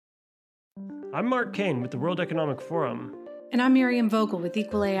I'm Mark Kane with the World Economic Forum. And I'm Miriam Vogel with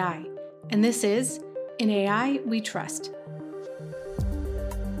Equal AI. And this is In AI We Trust.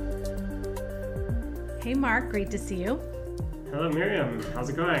 Hey, Mark, great to see you. Hello, Miriam. How's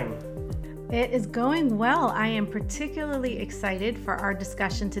it going? It is going well. I am particularly excited for our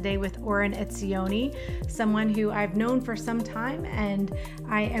discussion today with Oren Etzioni, someone who I've known for some time, and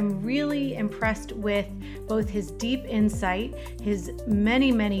I am really impressed with both his deep insight, his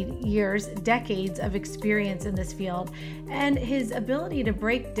many years, decades of experience in this field, and his ability to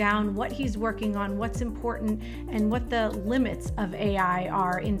break down what he's working on, what's important, and what the limits of AI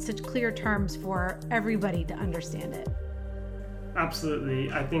are in such clear terms for everybody to understand it.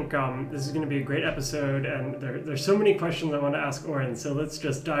 Absolutely. I think this is going to be a great episode, and there's so many questions I want to ask Oren, so let's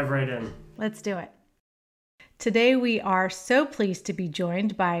just dive right in. Let's do it. Today, we are so pleased to be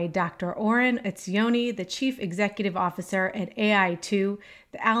joined by Dr. Oren Etzioni, the Chief Executive Officer at AI2,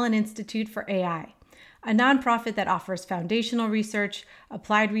 the Allen Institute for AI, a nonprofit that offers foundational research,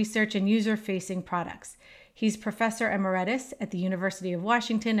 applied research, and user-facing products. He's Professor Emeritus at the University of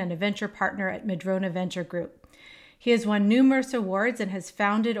Washington and a venture partner at Madrona Venture Group. He has won numerous awards and has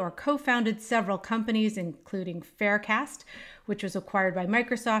founded or co-founded several companies, including Faircast, which was acquired by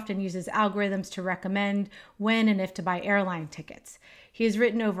Microsoft and uses algorithms to recommend when and if to buy airline tickets. He has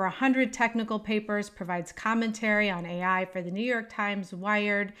written over 100 technical papers, provides commentary on AI for the New York Times,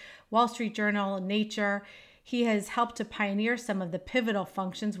 Wired, Wall Street Journal, Nature. He has helped to pioneer some of the pivotal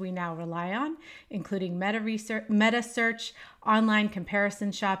functions we now rely on, including meta search, online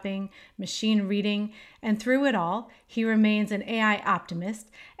comparison shopping, machine reading, and through it all, he remains an AI optimist,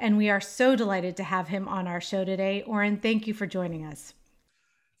 and we are so delighted to have him on our show today. Oren, thank you for joining us.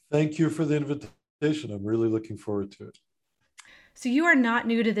 Thank you for the invitation. I'm really looking forward to it. So you are not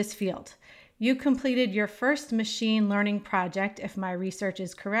new to this field. You completed your first machine learning project, if my research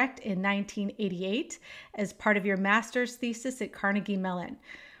is correct, in 1988 as part of your master's thesis at Carnegie Mellon.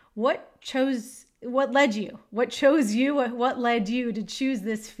 What led you to choose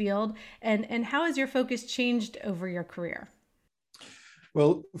this field, and how has your focus changed over your career?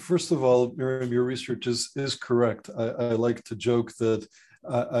 Well, first of all, Miriam, your research is correct. I like to joke that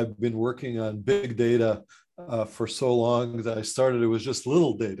I've been working on big data for so long that I started, it was just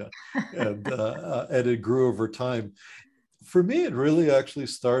little data, and it grew over time. For me, it really actually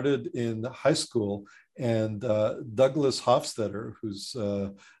started in high school, and Douglas Hofstadter, who's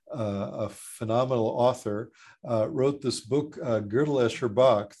a phenomenal author, wrote this book, Gödel, Escher,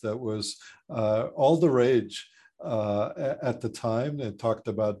 Bach, that was all the rage at the time. It talked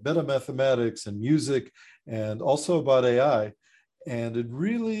about meta mathematics and music and also about AI. And it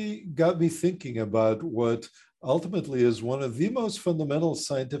really got me thinking about what ultimately is one of the most fundamental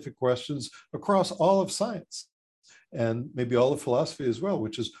scientific questions across all of science, and maybe all of philosophy as well,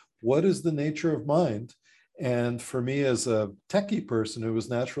 which is, what is the nature of mind? And for me as a techie person, it was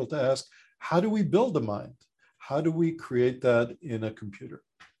natural to ask, how do we build a mind? How do we create that in a computer?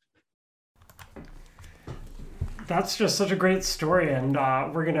 That's just such a great story, and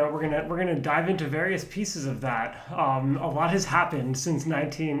we're gonna dive into various pieces of that. A lot has happened since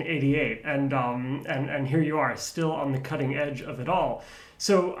 1988, and here you are, still on the cutting edge of it all.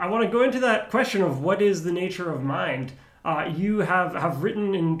 So I want to go into that question of what is the nature of mind. You have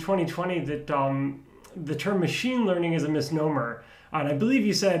written in 2020 that the term machine learning is a misnomer, and I believe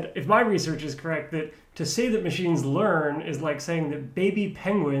you said, if my research is correct, that to say that machines learn is like saying that baby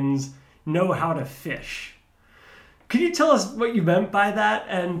penguins know how to fish. Could you tell us what you meant by that,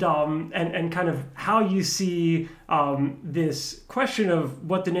 and kind of how you see this question of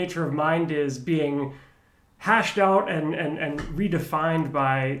what the nature of mind is being hashed out and redefined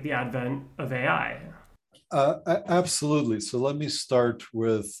by the advent of AI? Absolutely. So let me start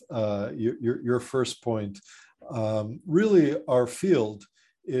with your first point. Really, our field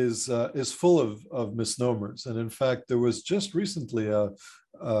is full of misnomers, and in fact, there was just recently a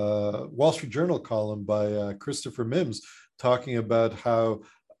Wall Street Journal column by Christopher Mims talking about how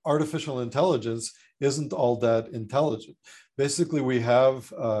artificial intelligence isn't all that intelligent. Basically, we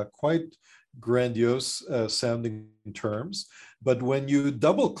have quite grandiose sounding terms, but when you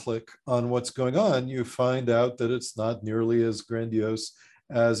double click on what's going on, you find out that it's not nearly as grandiose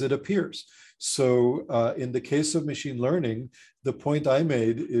as it appears. So in the case of machine learning, the point I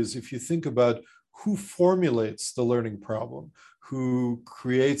made is, if you think about who formulates the learning problem, who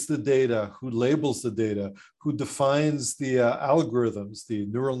creates the data, who labels the data, who defines the algorithms, the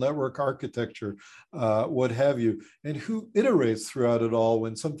neural network architecture, what have you, and who iterates throughout it all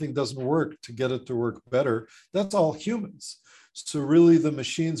when something doesn't work to get it to work better, that's all humans. So really the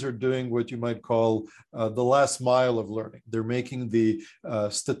machines are doing what you might call the last mile of learning. They're making the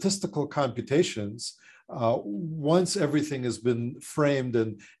statistical computations once everything has been framed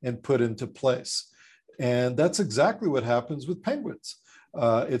and put into place. And that's exactly what happens with penguins.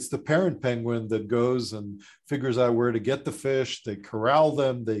 It's the parent penguin that goes and figures out where to get the fish. They corral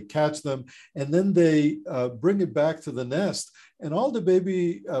them, they catch them, and then they bring it back to the nest. And all the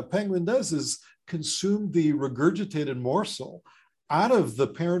baby penguin does is consume the regurgitated morsel out of the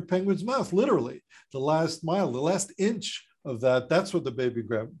parent penguin's mouth, literally. The last mile, the last inch of that, that's what the baby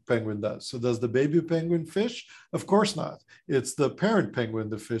penguin does. So does the baby penguin fish? Of course not. It's the parent penguin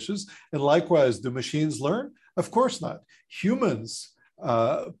that fishes. And likewise, do machines learn? Of course not. Humans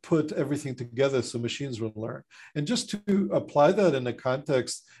put everything together so machines will learn. And just to apply that in a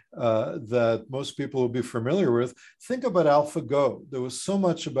context that most people will be familiar with, think about AlphaGo. There was so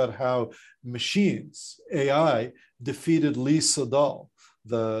much about how machines, AI, defeated Lee Sedol,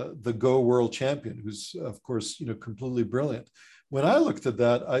 the Go world champion, who's of course completely brilliant. When I looked at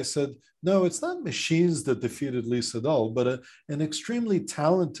that, I said, no, it's not machines that defeated Lee Sedol, but an extremely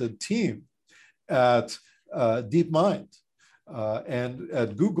talented team at DeepMind and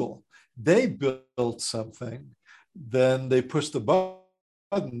at Google. They built something, then they pushed the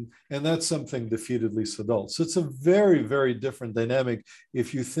button, and that's something defeated Lee Sedol. So it's a very, very different dynamic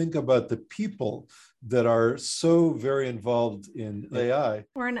if you think about the people that are so very involved in AI.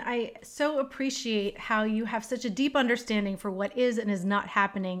 Oren, I so appreciate how you have such a deep understanding for what is and is not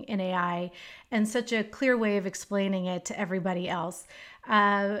happening in AI and such a clear way of explaining it to everybody else.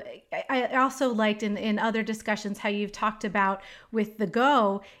 I also liked in other discussions how you've talked about with the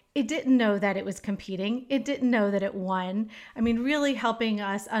Go, it didn't know that it was competing. It didn't know that it won. I mean, really helping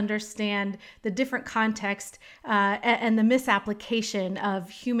us understand the different context and the misapplication of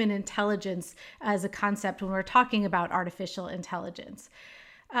human intelligence as a concept when we're talking about artificial intelligence.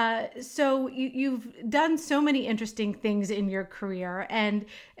 So you've done so many interesting things in your career, and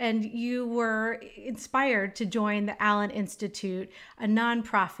you were inspired to join the Allen Institute, a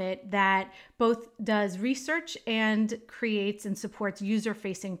nonprofit that both does research and creates and supports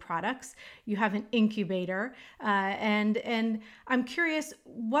user-facing products. You have an incubator, and I'm curious,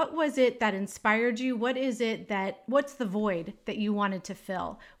 what was it that inspired you? What's the void that you wanted to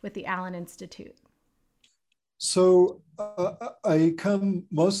fill with the Allen Institute? So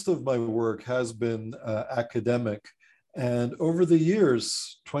most of my work has been academic. And over the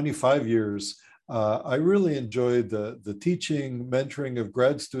years, 25 years, I really enjoyed the teaching, mentoring of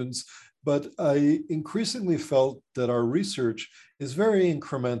grad students, but I increasingly felt that our research is very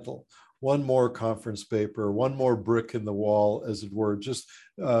incremental. One more conference paper, one more brick in the wall, as it were, just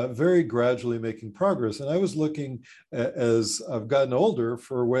very gradually making progress. And I was looking, as I've gotten older,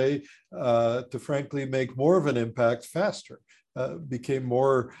 for a way to frankly make more of an impact faster, became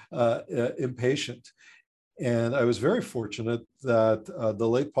more impatient. And I was very fortunate that the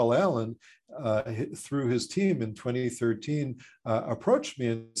late Paul Allen, through his team in 2013, approached me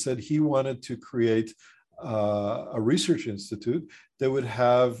and said he wanted to create a research institute that would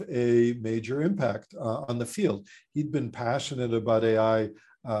have a major impact on the field. He'd been passionate about AI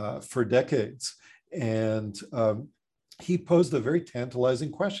for decades. And he posed a very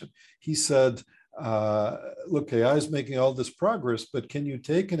tantalizing question. He said, look, AI is making all this progress, but can you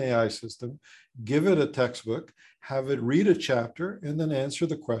take an AI system, give it a textbook, have it read a chapter, and then answer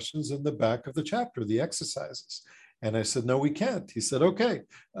the questions in the back of the chapter, the exercises? And I said, no, we can't. He said, okay,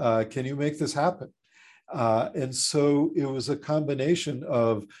 can you make this happen? And so it was a combination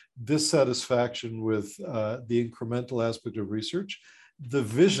of dissatisfaction with the incremental aspect of research, the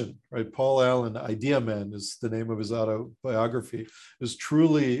vision, right? Paul Allen, Idea Man is the name of his autobiography, is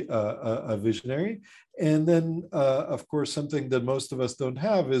truly a visionary. And then, of course, something that most of us don't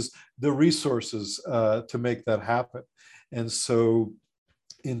have is the resources to make that happen. And so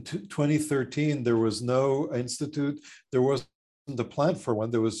in 2013, there was no institute, there was the plan for one.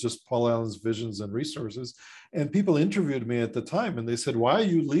 There was just Paul Allen's visions and resources. And people interviewed me at the time and they said, why are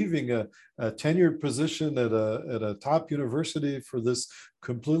you leaving a tenured position at a top university for this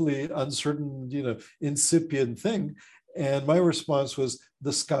completely uncertain, incipient thing? And my response was,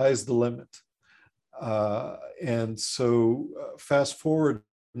 the sky's the limit. And so fast forward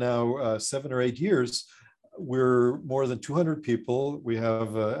now 7 or 8 years, we're more than 200 people. We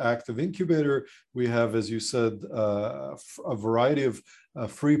have an active incubator. We have, as you said, a variety of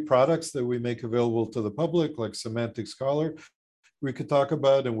free products that we make available to the public, like Semantic Scholar we could talk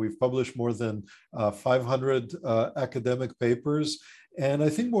about. And we've published more than 500 academic papers. And I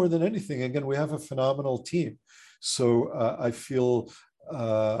think more than anything, again, we have a phenomenal team. So I feel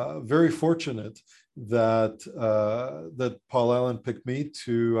very fortunate that Paul Allen picked me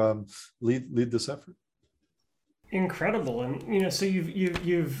to lead this effort. Incredible. And so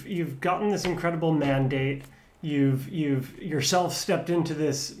you've gotten this incredible mandate. You've yourself stepped into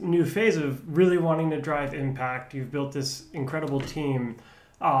this new phase of really wanting to drive impact. You've built this incredible team,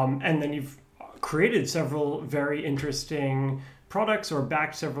 and then you've created several very interesting products or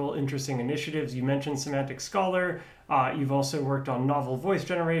backed several interesting initiatives. You mentioned Semantic Scholar. You've also worked on novel voice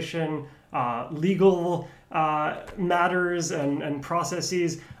generation, legal matters and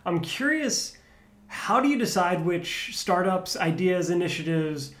processes. I'm curious, how do you decide which startups, ideas,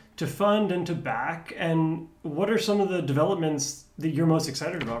 initiatives to fund and to back? And what are some of the developments that you're most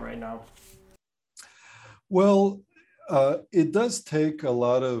excited about right now? Well, it does take a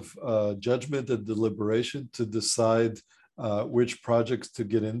lot of judgment and deliberation to decide which projects to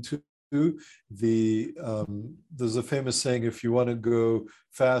get into. There's a famous saying, if you want to go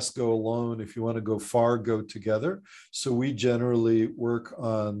fast, go alone. If you want to go far, go together. So we generally work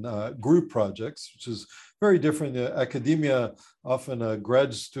on group projects, which is very different. Academia, often a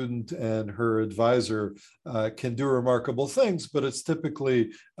grad student and her advisor can do remarkable things, but it's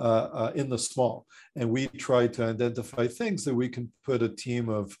typically in the small. And we try to identify things that we can put a team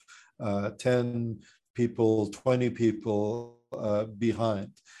of 10 people, 20 people behind.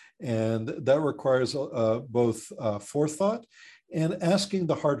 And that requires both forethought and asking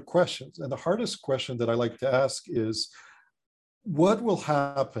the hard questions. And the hardest question that I like to ask is, what will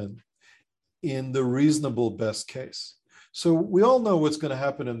happen in the reasonable best case? So we all know what's going to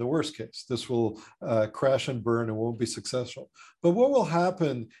happen in the worst case. This will crash and burn and won't be successful. But what will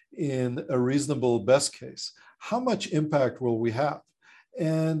happen in a reasonable best case? How much impact will we have?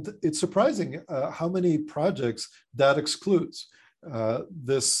 And it's surprising how many projects that excludes.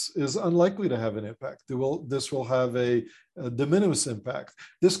 This is unlikely to have an impact. This will have a de minimis impact.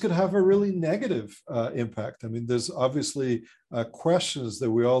 This could have a really negative impact. I mean, there's obviously questions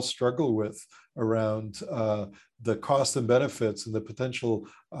that we all struggle with around the cost and benefits and the potential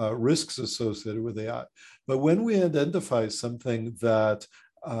risks associated with AI. But when we identify something that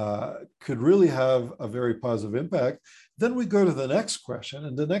could really have a very positive impact, then we go to the next question.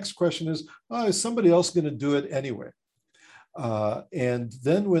 And the next question is somebody else going to do it anyway? And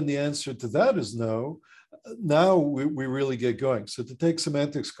then when the answer to that is no, now we really get going. So to take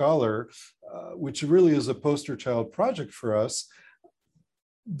Semantic Scholar, which really is a poster child project for us,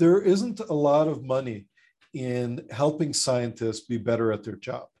 there isn't a lot of money in helping scientists be better at their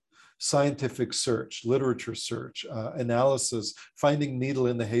job. Scientific search, literature search, analysis, finding needle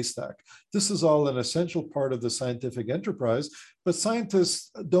in the haystack. This is all an essential part of the scientific enterprise, but scientists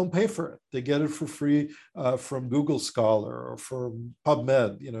don't pay for it. They get it for free from Google Scholar or from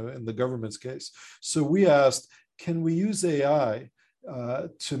PubMed, in the government's case. So we asked, can we use AI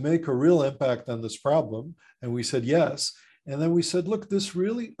to make a real impact on this problem? And we said yes. And then we said, look, this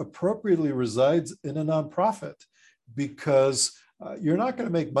really appropriately resides in a nonprofit because you're not going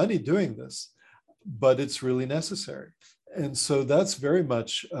to make money doing this, but it's really necessary. And so that's very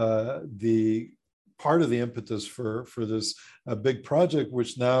much the part of the impetus for this big project,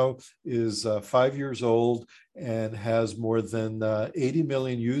 which now is 5 years old and has more than 80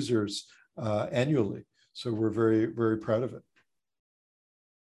 million users annually. So we're very, very proud of it.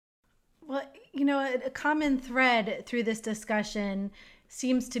 Well, a common thread through this discussion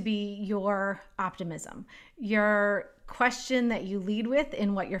seems to be your optimism. Your question that you lead with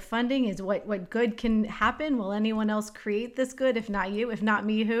in what you're funding is what good can happen. Will anyone else create this good? If not you, if not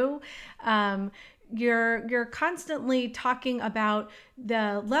me, who? You're constantly talking about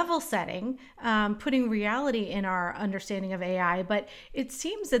the level setting, putting reality in our understanding of AI, but it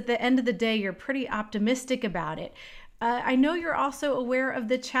seems at the end of the day, you're pretty optimistic about it. I know you're also aware of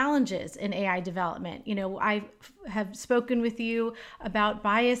the challenges in AI development. I have spoken with you about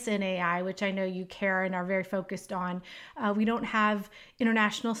bias in AI, which I know you care and are very focused on. We don't have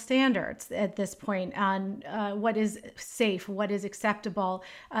international standards at this point on what is safe, what is acceptable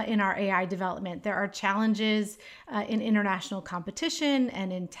in our AI development. There are challenges in international competition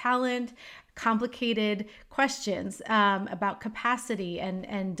and in talent, complicated questions about capacity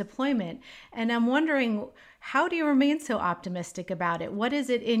and deployment. And I'm wondering, how do you remain so optimistic about it? What is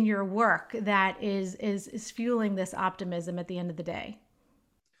it in your work that is fueling this optimism at the end of the day?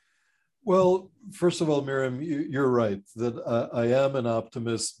 Well, first of all, Miriam, you're right that I am an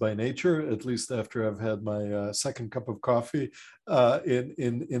optimist by nature, at least after I've had my second cup of coffee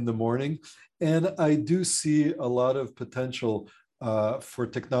in the morning. And I do see a lot of potential for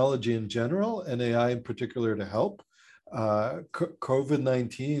technology in general and AI in particular to help.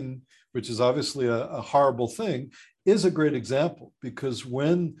 COVID-19, which is obviously a horrible thing, is a great example because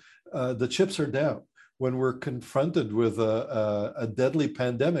when the chips are down, when we're confronted with a deadly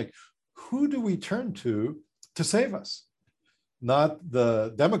pandemic, who do we turn to save us? Not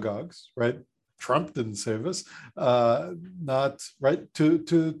the demagogues, right? Trump didn't save us, not right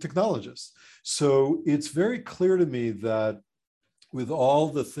to technologists. So it's very clear to me that with all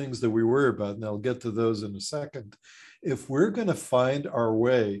the things that we worry about, and I'll get to those in a second, if we're going to find our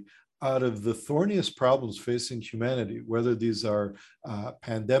way out of the thorniest problems facing humanity, whether these are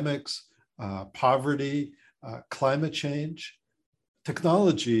pandemics, poverty, climate change,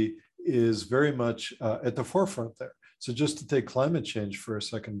 technology is very much at the forefront there. So just to take climate change for a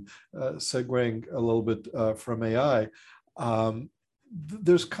second, segueing a little bit from AI,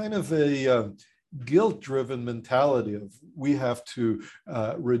 there's kind of a guilt-driven mentality of we have to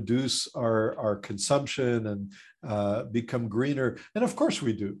reduce our consumption and become greener. And of course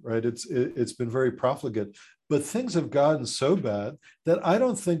we do, right? It's been very profligate. But things have gotten so bad that I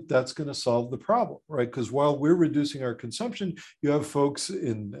don't think that's going to solve the problem, right? Because while we're reducing our consumption, you have folks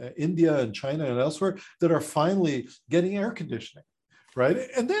in India and China and elsewhere that are finally getting air conditioning, right?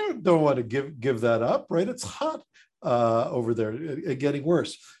 And they don't want to give that up, right? It's hot over there, getting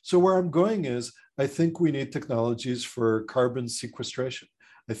worse. So where I'm going is, I think we need technologies for carbon sequestration.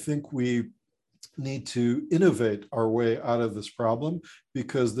 I think we need to innovate our way out of this problem,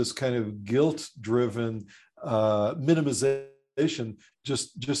 because this kind of guilt-driven minimization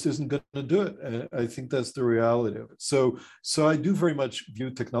just isn't going to do it. And I think that's the reality of it. So I do very much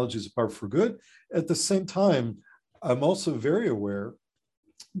view technology as a power for good. At the same time, I'm also very aware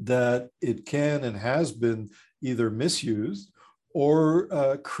that it can and has been either misused or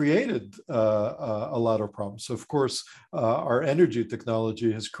created a lot of problems. So of course, our energy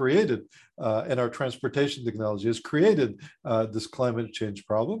technology has created, and our transportation technology has created this climate change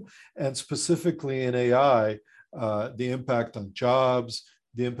problem. And specifically in AI, the impact on jobs,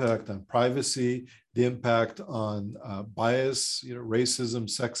 the impact on privacy, the impact on bias, racism,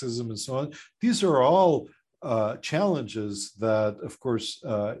 sexism, and so on. These are all challenges that, of course,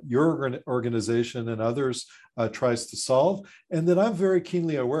 your organization and others tries to solve, and that I'm very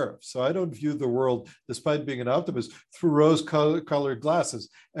keenly aware of. So I don't view the world, despite being an optimist, through rose-colored glasses.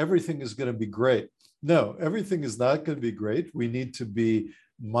 Everything is going to be great. No, everything is not going to be great. We need to be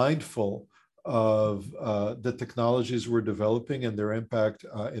mindful of the technologies we're developing and their impact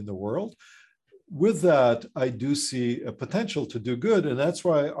in the world. With that, I do see a potential to do good, and that's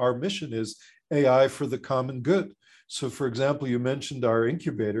why our mission is AI for the common good. So for example, you mentioned our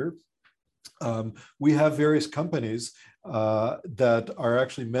incubator. We have various companies that are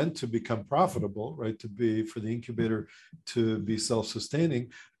actually meant to become profitable, right? For the incubator to be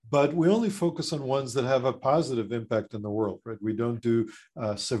self-sustaining, but we only focus on ones that have a positive impact in the world, right? We don't do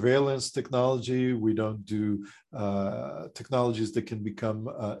surveillance technology. We don't do technologies that can become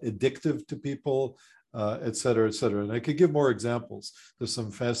addictive to people, et cetera, et cetera. And I could give more examples. There's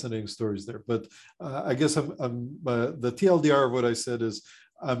some fascinating stories there. But I guess the TLDR of what I said is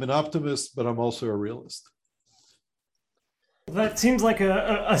I'm an optimist, but I'm also a realist. That seems like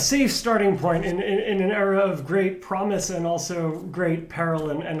a safe starting point in an era of great promise and also great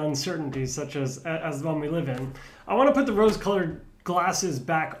peril and uncertainty, such as the one we live in. I want to put the rose-colored glasses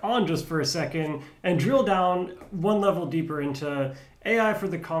back on just for a second and drill down one level deeper into AI for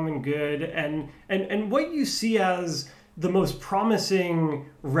the common good and what you see as the most promising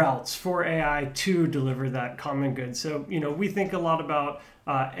routes for AI to deliver that common good. So, we think a lot about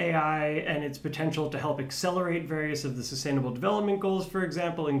AI and its potential to help accelerate various of the Sustainable Development Goals, for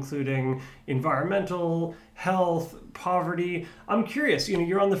example, including environmental, health, poverty. I'm curious,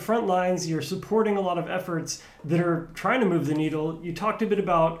 you're on the front lines, you're supporting a lot of efforts that are trying to move the needle. You talked a bit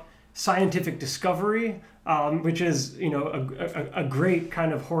about scientific discovery, which is, a great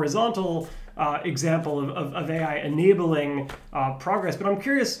kind of horizontal example of AI enabling progress. But I'm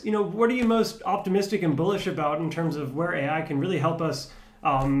curious, what are you most optimistic and bullish about in terms of where AI can really help us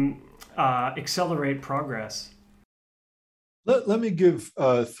accelerate progress? Let me give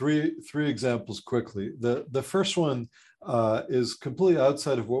three examples quickly. The first one is completely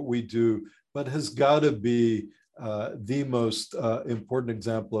outside of what we do, but has got to be the most important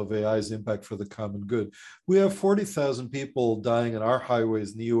example of AI's impact for the common good. We have 40,000 people dying on our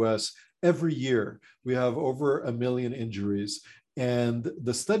highways in the US every year. We have over 1 million injuries. And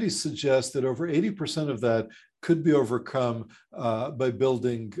the studies suggest that over 80% of that could be overcome by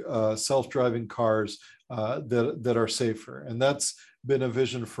building self-driving cars that are safer. And that's been a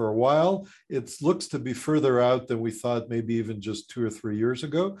vision for a while. It looks to be further out than we thought, maybe even just 2 or 3 years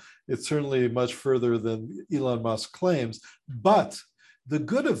ago. It's certainly much further than Elon Musk claims. But the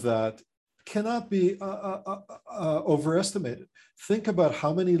good of that cannot be overestimated. Think about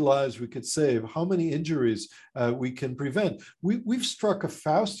how many lives we could save, how many injuries we can prevent. We've struck a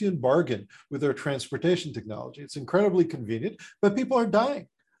Faustian bargain with our transportation technology. It's incredibly convenient, but people are dying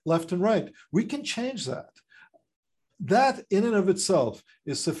left and right. We can change that. That in and of itself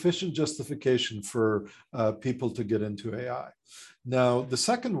is sufficient justification for people to get into AI. Now, the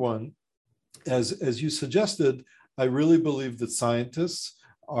second one, as you suggested, I really believe that scientists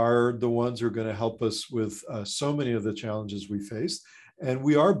are the ones who are going to help us with so many of the challenges we face. And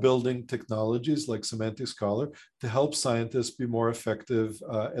we are building technologies like Semantic Scholar to help scientists be more effective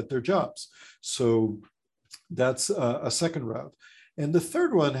at their jobs. So that's a second route. And the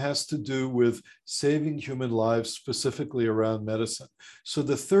third one has to do with saving human lives, specifically around medicine. So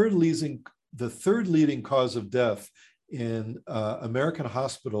the third leading cause of death in American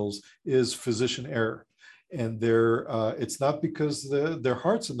hospitals is physician error. And it's not because their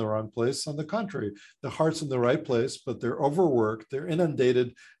heart's in the wrong place. On the contrary, the heart's in the right place, but they're overworked, they're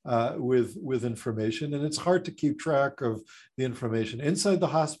inundated with information, and it's hard to keep track of the information inside the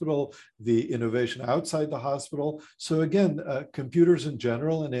hospital, the innovation outside the hospital. So again, computers in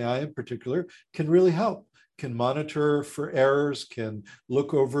general and AI in particular can really help, can monitor for errors, can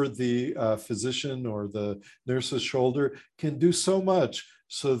look over the physician or the nurse's shoulder, can do so much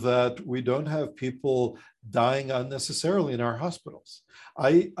so that we don't have people dying unnecessarily in our hospitals.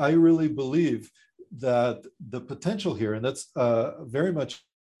 I really believe that the potential here, and that's very much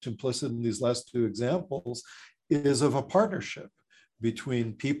implicit in these last two examples, is of a partnership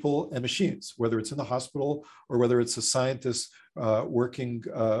between people and machines, whether it's in the hospital or whether it's a scientist working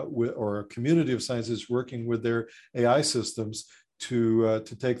with, or a community of scientists working with their AI systems to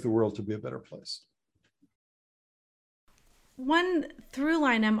take the world to be a better place. One through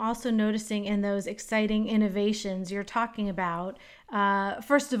line I'm also noticing in those exciting innovations you're talking about,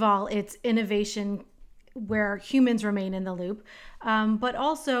 first of all, it's innovation where humans remain in the loop, but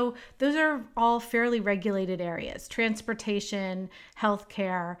also those are all fairly regulated areas: transportation,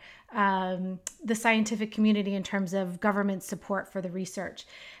 healthcare, the scientific community in terms of government support for the research.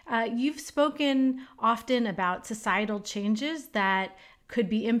 You've spoken often about societal changes that could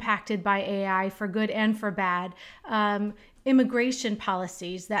be impacted by AI for good and for bad. Immigration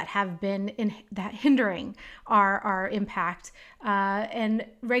policies that have been that hindering our impact, and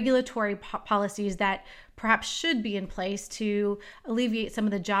regulatory policies that perhaps should be in place to alleviate some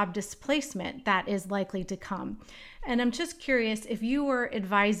of the job displacement that is likely to come. And I'm just curious, if you were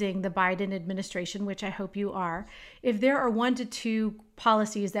advising the Biden administration, which I hope you are, if there are 1 to 2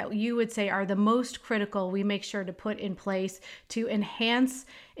 policies that you would say are the most critical we make sure to put in place to enhance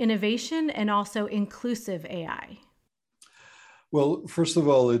innovation and also inclusive AI. Well, first of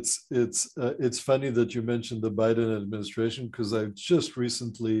all, it's funny that you mentioned the Biden administration, because I've just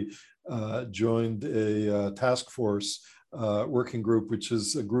recently joined a task force working group, which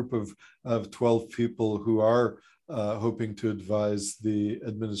is a group of 12 people who are hoping to advise the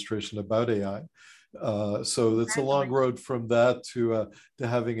administration about AI. So it's a long road from that to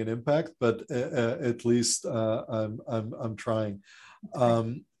having an impact, but at least I'm trying.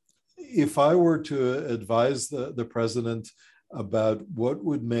 If I were to advise the president about what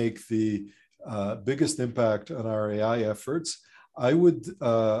would make the biggest impact on our AI efforts, I would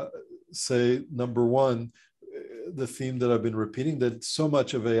say, number one, the theme that I've been repeating, that so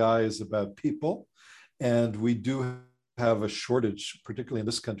much of AI is about people, and we do have a shortage, particularly in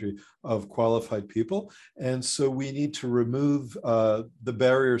this country, of qualified people. And so we need to remove the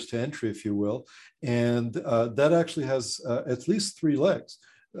barriers to entry, if you will. And that actually has at least 3 legs.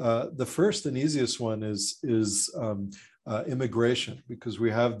 The first and easiest one is immigration, because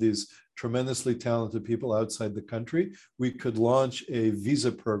we have these tremendously talented people outside the country. We could launch a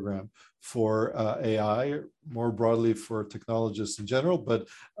visa program for AI, more broadly for technologists in general, but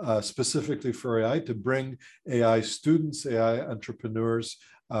specifically for AI, to bring AI students, AI entrepreneurs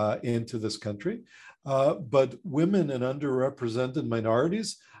into this country. But women and underrepresented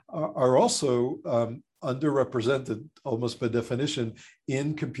minorities are also underrepresented, almost by definition,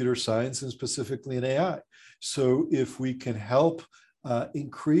 in computer science and specifically in AI. So if we can help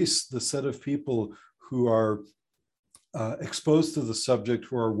increase the set of people who are exposed to the subject,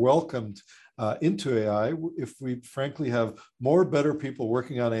 who are welcomed into AI, if we frankly have more better people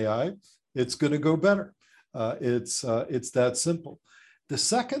working on AI, it's going to go better. It's that simple. The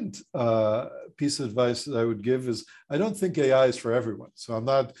second piece of advice that I would give is, I don't think AI is for everyone. So I'm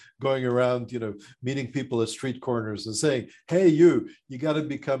not going around, meeting people at street corners and saying, hey, you got to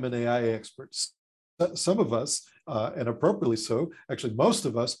become an AI expert. Some of us, and appropriately so, actually most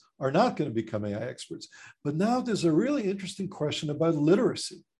of us, are not going to become AI experts. But now there's a really interesting question about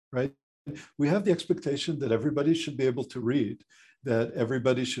literacy, right? we have the expectation that everybody should be able to read, that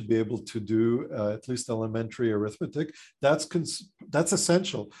everybody should be able to do at least elementary arithmetic. That's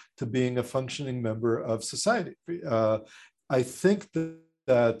essential to being a functioning member of society. I think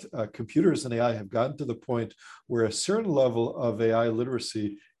that computers and AI have gotten to the point where a certain level of AI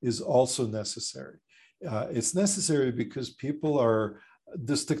literacy is also necessary. It's necessary because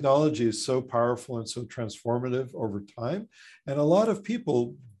this technology is so powerful and so transformative over time, and a lot of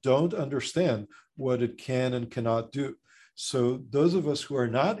people don't understand what it can and cannot do. So those of us who are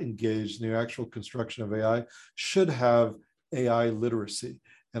not engaged in the actual construction of AI should have AI literacy.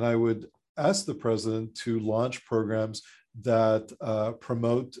 And I would ask the president to launch programs that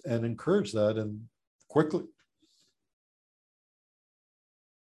promote and encourage that, and quickly.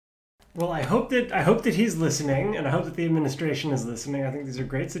 Well, I hope that he's listening, and I hope that the administration is listening. I think these are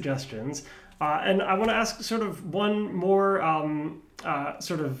great suggestions, and I want to ask sort of one more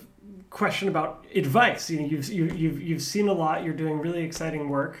sort of question about advice. You know, you've seen a lot. You're doing really exciting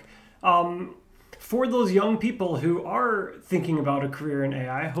work. For those young people who are thinking about a career in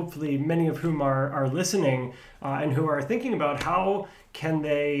AI, hopefully many of whom are listening and who are thinking about how can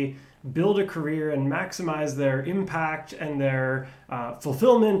they build a career and maximize their impact and their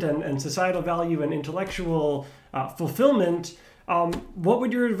fulfillment and societal value and intellectual fulfillment, what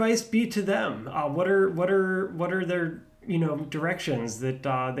would your advice be to them? What are their directions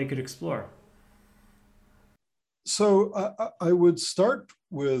that they could explore? So I would start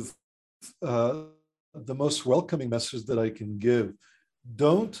with the most welcoming message that I can give.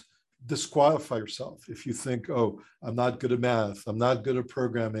 Don't disqualify yourself if you think, oh, I'm not good at math, I'm not good at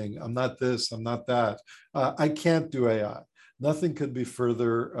programming, I'm not this, I'm not that, I can't do AI. Nothing could be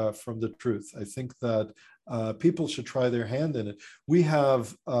further from the truth. I think that people should try their hand in it. We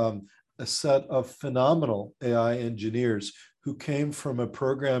have a set of phenomenal AI engineers who came from a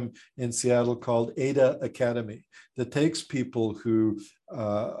program in Seattle called Ada Academy that takes people who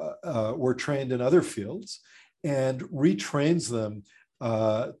were trained in other fields and retrains them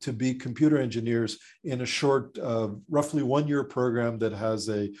to be computer engineers in a short, roughly 1-year program that has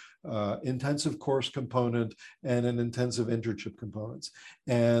a intensive course component and an intensive internship components.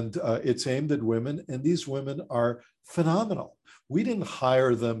 And it's aimed at women, and these women are phenomenal. We didn't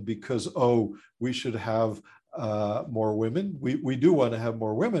hire them because, oh, we should have more women. We do want to have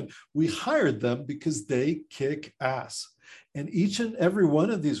more women. We hired them because they kick ass. And each and every one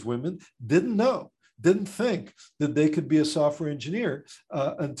of these women didn't think that they could be a software engineer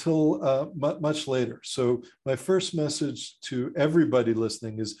until much later. So my first message to everybody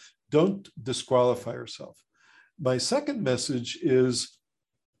listening is don't disqualify yourself. My second message is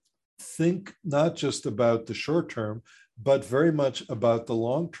think not just about the short term, but very much about the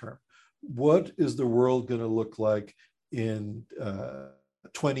long term. What is the world going to look like in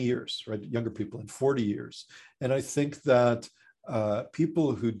 20 years, right? Younger people in 40 years. And I think that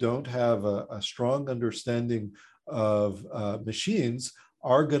people who don't have a strong understanding of machines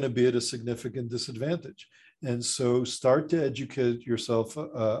are going to be at a significant disadvantage. And so start to educate yourself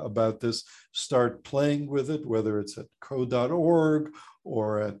about this, start playing with it, whether it's at code.org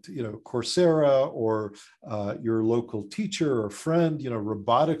or at Coursera or your local teacher or friend.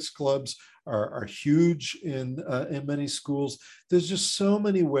 Robotics clubs are huge in many schools. There's just so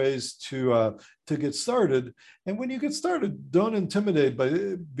many ways to get started. And when you get started, don't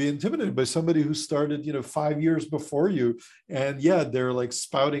be intimidated by somebody who started 5 years before you. And yeah, they're like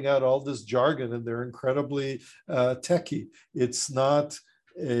spouting out all this jargon and they're incredibly techy. It's not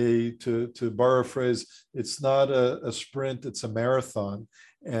to borrow a phrase, it's not a sprint, it's a marathon.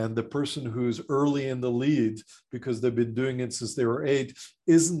 And the person who's early in the lead because they've been doing it since they were 8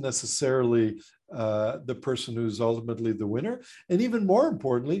 isn't necessarily the person who's ultimately the winner. And even more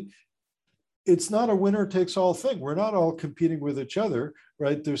importantly, it's not a winner takes all thing. We're not all competing with each other,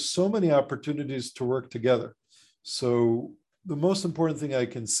 right? There's so many opportunities to work together. So the most important thing I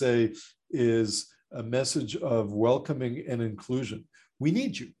can say is a message of welcoming and inclusion. We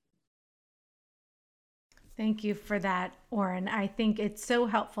need you. Thank you for that, Oren. I think it's so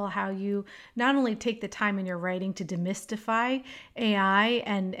helpful how you not only take the time in your writing to demystify AI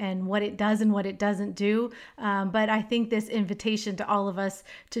and what it does and what it doesn't do, but I think this invitation to all of us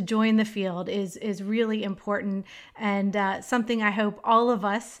to join the field is really important and something I hope all of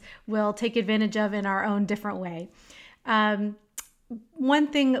us will take advantage of in our own different way. One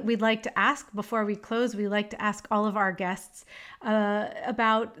thing that we'd like to ask before we close, we like to ask all of our guests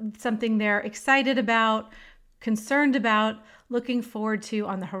about something they're excited about, concerned about, looking forward to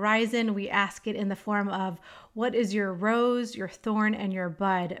on the horizon. We ask it in the form of, what is your rose, your thorn, and your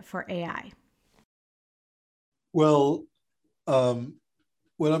bud for AI? Well,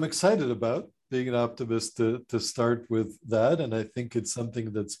 what I'm excited about, being an optimist to start with that, and I think it's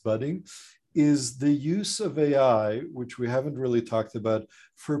something that's budding, is the use of AI, which we haven't really talked about,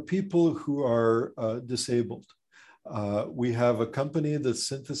 for people who are disabled. We have a company that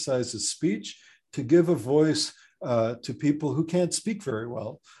synthesizes speech to give a voice to people who can't speak very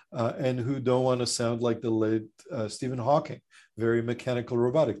well and who don't want to sound like the late Stephen Hawking, very mechanical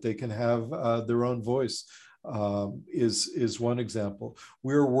robotic. They can have their own voice. Is one example.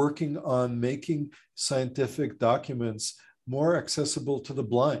 We're working on making scientific documents more accessible to the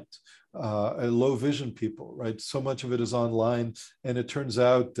blind, low vision people, right? So much of it is online, and it turns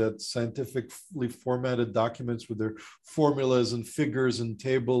out that scientifically formatted documents with their formulas and figures and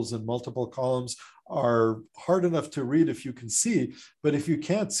tables and multiple columns are hard enough to read if you can see, but if you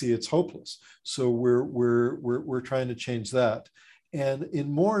can't see, it's hopeless. So we're trying to change that. And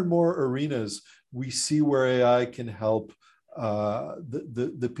in more and more arenas, we see where AI can help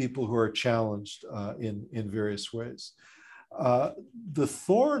the people who are challenged in various ways. The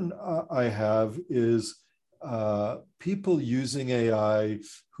thorn I have is people using AI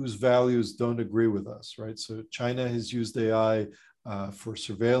whose values don't agree with us, right? So China has used AI for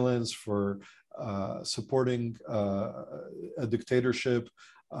surveillance, for supporting a dictatorship,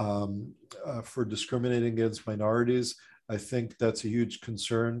 for discriminating against minorities. I think that's a huge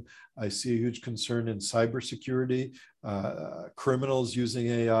concern. I see a huge concern in cybersecurity, criminals using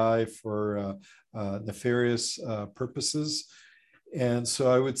AI for nefarious purposes. And so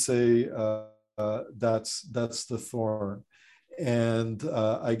I would say that's the thorn. And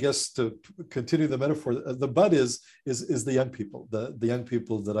I guess to continue the metaphor, the bud is the young people, the young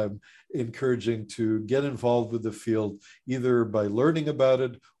people that I'm encouraging to get involved with the field, either by learning about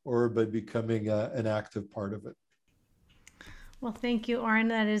it or by becoming an active part of it. Well, thank you, Oren.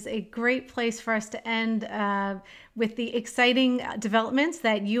 That is a great place for us to end with the exciting developments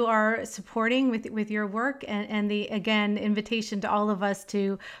that you are supporting with your work, and the, again, invitation to all of us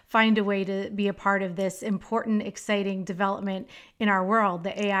to find a way to be a part of this important, exciting development in our world,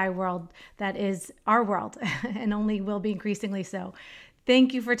 the AI world that is our world and only will be increasingly so.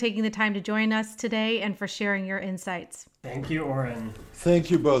 Thank you for taking the time to join us today and for sharing your insights. Thank you, Oren.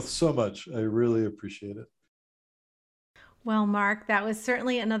 Thank you both so much. I really appreciate it. Well, Mark, that was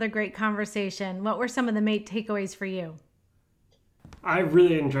certainly another great conversation. What were some of the main takeaways for you? I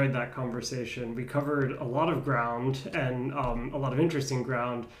really enjoyed that conversation. We covered a lot of ground and a lot of interesting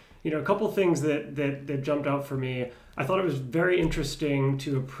ground. You know, a couple things that jumped out for me. I thought it was very interesting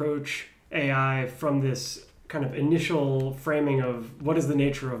to approach AI from this kind of initial framing of what is the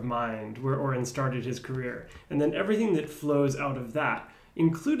nature of mind, where Oren started his career, and then everything that flows out of that,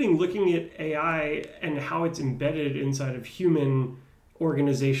 including looking at AI and how it's embedded inside of human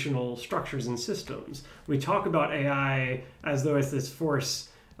organizational structures and systems. We talk about AI as though it's this force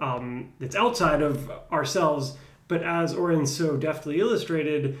that's outside of ourselves, but as Oren so deftly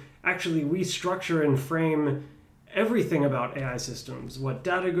illustrated, actually we structure and frame everything about AI systems, what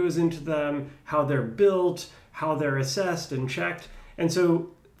data goes into them, how they're built, how they're assessed and checked. And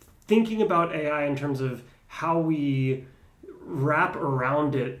so thinking about AI in terms of how we wrap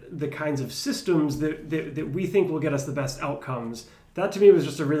around it the kinds of systems that we think will get us the best outcomes, that to me was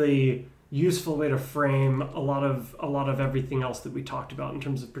just a really useful way to frame a lot of everything else that we talked about in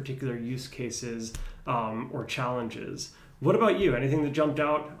terms of particular use cases or challenges. What about you? Anything that jumped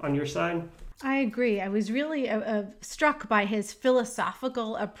out on your side? I agree. I was really struck by his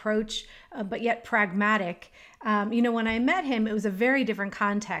philosophical approach, but yet pragmatic. When I met him, it was a very different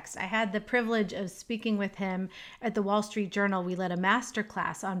context. I had the privilege of speaking with him at the Wall Street Journal. We led a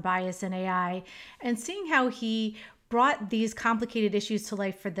masterclass on bias in AI, and seeing how he brought these complicated issues to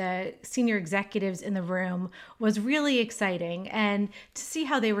life for the senior executives in the room was really exciting. And to see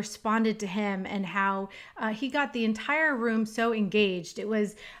how they responded to him and how he got the entire room so engaged. It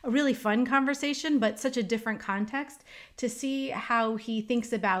was a really fun conversation, but such a different context. To see how he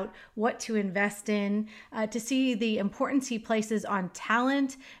thinks about what to invest in, to see the importance he places on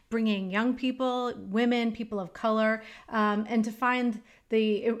talent, bringing young people, women, people of color, and to find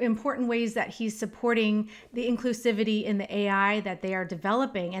the important ways that he's supporting the inclusivity in the AI that they are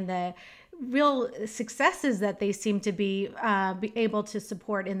developing and the real successes that they seem to be able to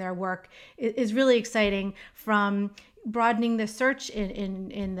support in their work is really exciting, from broadening the search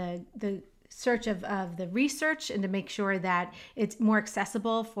in the search of the research and to make sure that it's more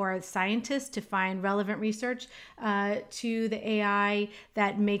accessible for scientists to find relevant research, to the AI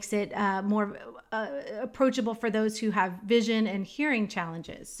that makes it more approachable for those who have vision and hearing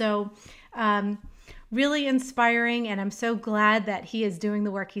challenges. So really inspiring, and I'm so glad that he is doing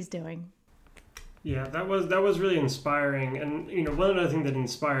the work he's doing. Yeah, that was really inspiring. And one other thing that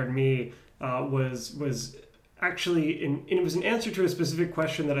inspired me was actually it was an answer to a specific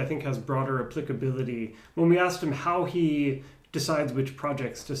question that I think has broader applicability. When we asked him how he decides which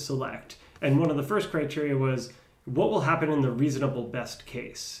projects to select, and one of the first criteria was what will happen in the reasonable best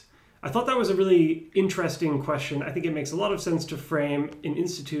case. I thought that was a really interesting question. I think it makes a lot of sense to frame an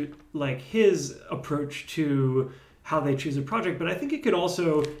institute like his approach to how they choose a project, but I think it could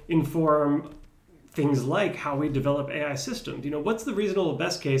also inform things like how we develop AI systems. What's the reasonable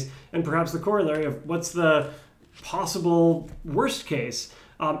best case, and perhaps the corollary of what's the possible worst case,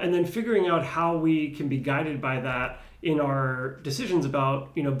 and then figuring out how we can be guided by that in our decisions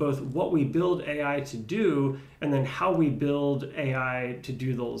about both what we build AI to do and then how we build AI to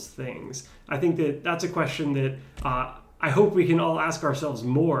do those things. I think that that's a question that I hope we can all ask ourselves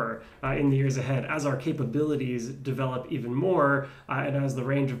more in the years ahead as our capabilities develop even more and as the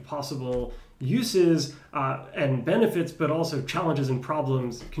range of possible uses and benefits, but also challenges and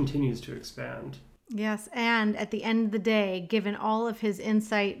problems continues to expand. Yes, and at the end of the day, given all of his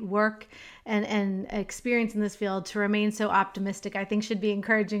insight, work, and experience in this field, to remain so optimistic, I think should be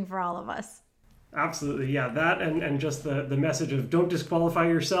encouraging for all of us. Absolutely, yeah. That and just the message of don't disqualify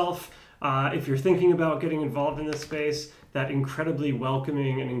yourself. If you're thinking about getting involved in this space, that incredibly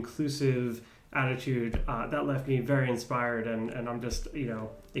welcoming and inclusive attitude, that left me very inspired, and I'm just,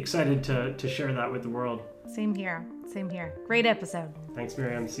 excited to share that with the world. Same here. Great episode. Thanks,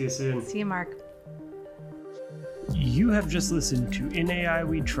 Miriam. See you soon. See you, Mark. You have just listened to In AI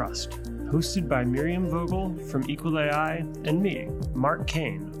We Trust, hosted by Miriam Vogel from Equal AI and me, Mark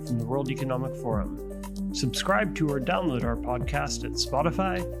Kane from the World Economic Forum. Subscribe to or download our podcast at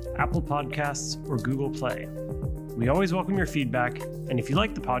Spotify, Apple Podcasts, or Google Play. We always welcome your feedback, and if you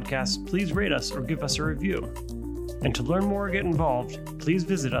like the podcast, please rate us or give us a review. And to learn more or get involved, please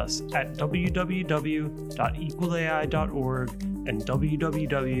visit us at www.equalai.org and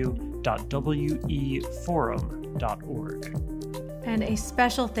www.weforum.org. And a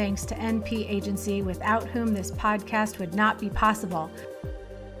special thanks to NP Agency, without whom this podcast would not be possible.